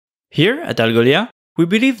Here at Algolia, we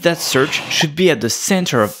believe that search should be at the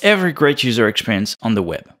center of every great user experience on the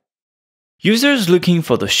web. Users looking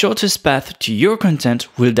for the shortest path to your content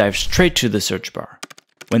will dive straight to the search bar.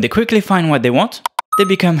 When they quickly find what they want, they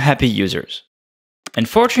become happy users.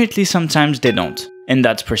 Unfortunately, sometimes they don't, and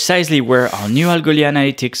that's precisely where our new Algolia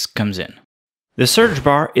Analytics comes in. The search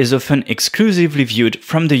bar is often exclusively viewed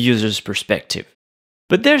from the user's perspective.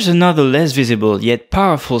 But there's another less visible yet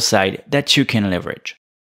powerful side that you can leverage.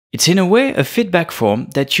 It's in a way a feedback form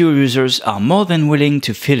that your users are more than willing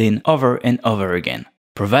to fill in over and over again,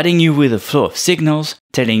 providing you with a flow of signals,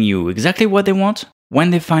 telling you exactly what they want,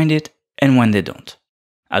 when they find it, and when they don't.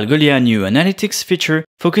 Algolia's new analytics feature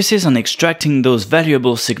focuses on extracting those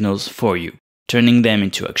valuable signals for you, turning them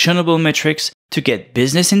into actionable metrics to get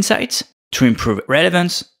business insights, to improve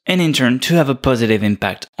relevance, and in turn to have a positive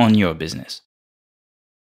impact on your business.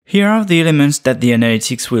 Here are the elements that the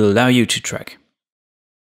analytics will allow you to track.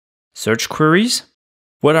 Search queries.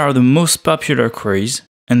 What are the most popular queries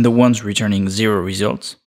and the ones returning 0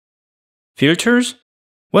 results? Filters.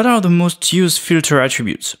 What are the most used filter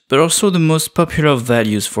attributes, but also the most popular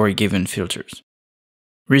values for a given filters?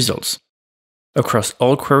 Results. Across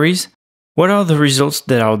all queries, what are the results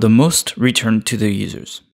that are the most returned to the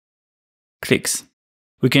users? Clicks.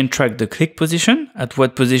 We can track the click position, at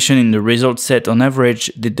what position in the result set on average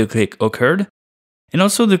did the click occurred, and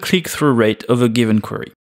also the click-through rate of a given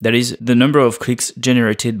query. That is, the number of clicks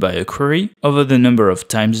generated by a query over the number of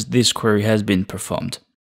times this query has been performed.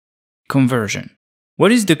 Conversion.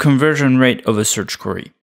 What is the conversion rate of a search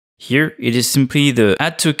query? Here, it is simply the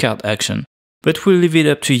add to cart action, but we'll leave it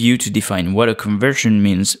up to you to define what a conversion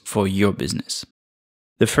means for your business.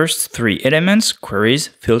 The first 3 elements, queries,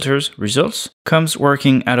 filters, results, comes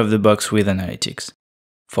working out of the box with analytics.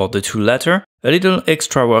 For the 2 latter, a little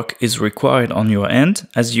extra work is required on your end,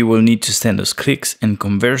 as you will need to send us clicks and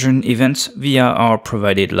conversion events via our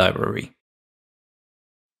provided library.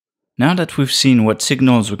 Now that we've seen what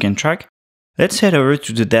signals we can track, let's head over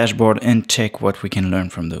to the dashboard and check what we can learn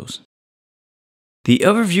from those. The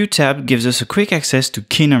Overview tab gives us a quick access to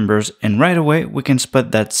key numbers, and right away we can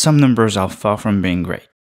spot that some numbers are far from being great.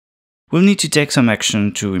 We'll need to take some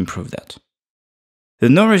action to improve that. The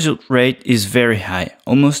no-result rate is very high,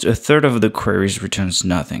 almost a third of the queries returns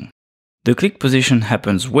nothing. The click position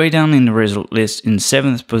happens way down in the result list in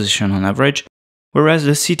 7th position on average, whereas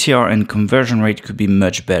the CTR and conversion rate could be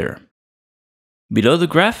much better. Below the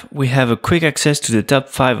graph, we have a quick access to the top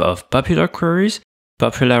 5 of popular queries,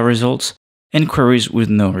 popular results, and queries with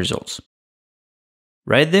no results.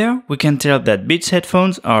 Right there, we can tell that Beats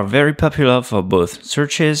headphones are very popular for both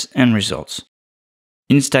searches and results.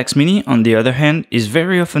 Instax Mini, on the other hand, is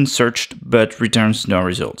very often searched but returns no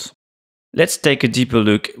results. Let's take a deeper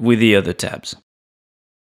look with the other tabs.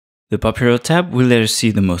 The Popular tab will let us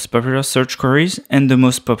see the most popular search queries and the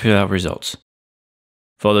most popular results.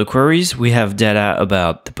 For the queries, we have data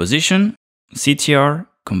about the position, CTR,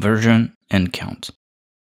 conversion, and count.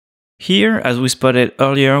 Here, as we spotted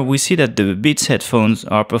earlier, we see that the Beats headphones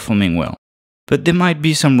are performing well, but there might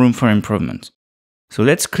be some room for improvement. So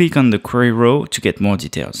let's click on the query row to get more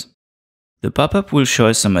details. The pop-up will show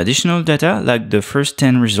us some additional data like the first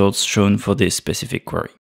 10 results shown for this specific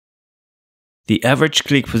query. The average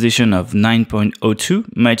click position of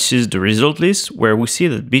 9.02 matches the result list, where we see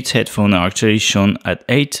that Beats headphones are actually shown at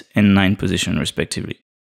 8 and 9 position respectively.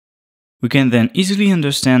 We can then easily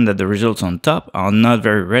understand that the results on top are not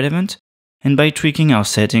very relevant, and by tweaking our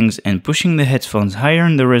settings and pushing the headphones higher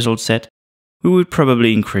in the result set, we would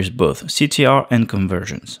probably increase both CTR and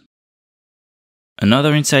conversions.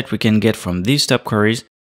 Another insight we can get from these top queries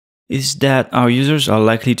is that our users are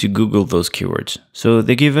likely to Google those keywords, so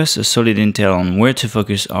they give us a solid intel on where to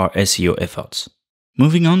focus our SEO efforts.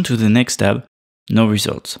 Moving on to the next tab, No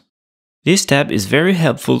Results. This tab is very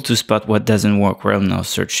helpful to spot what doesn't work well in our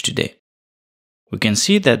search today. We can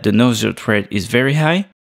see that the no result rate is very high.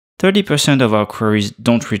 30% of our queries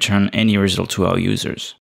don't return any result to our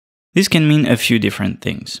users. This can mean a few different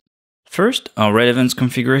things. First, our relevance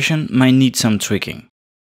configuration might need some tweaking.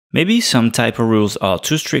 Maybe some typo rules are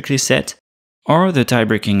too strictly set, or the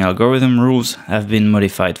tie-breaking algorithm rules have been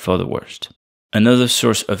modified for the worst. Another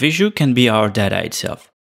source of issue can be our data itself.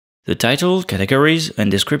 The title, categories, and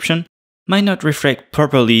description might not reflect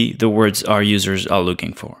properly the words our users are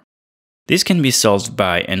looking for. This can be solved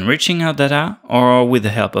by enriching our data or with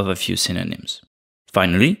the help of a few synonyms.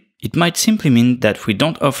 Finally, it might simply mean that we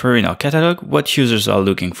don't offer in our catalog what users are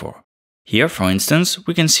looking for. Here, for instance,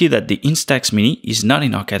 we can see that the Instax Mini is not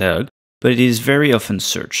in our catalog, but it is very often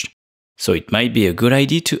searched. So it might be a good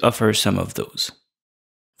idea to offer some of those.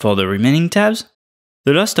 For the remaining tabs,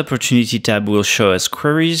 The Lost Opportunity tab will show us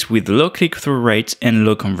queries with low click-through rates and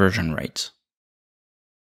low conversion rates.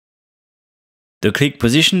 The Click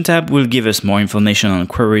Position tab will give us more information on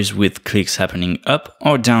queries with clicks happening up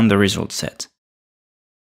or down the result set.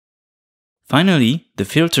 Finally, the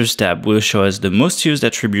Filters tab will show us the most used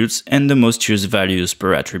attributes and the most used values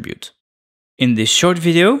per attribute. In this short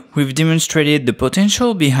video, we've demonstrated the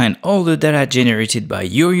potential behind all the data generated by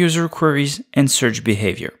your user queries and search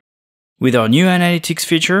behavior. With our new analytics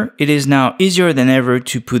feature, it is now easier than ever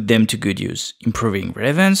to put them to good use, improving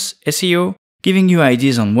relevance, SEO, giving you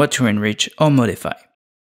ideas on what to enrich or modify.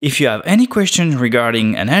 If you have any questions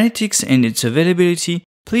regarding analytics and its availability,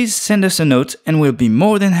 please send us a note and we'll be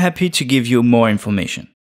more than happy to give you more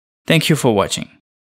information. Thank you for watching.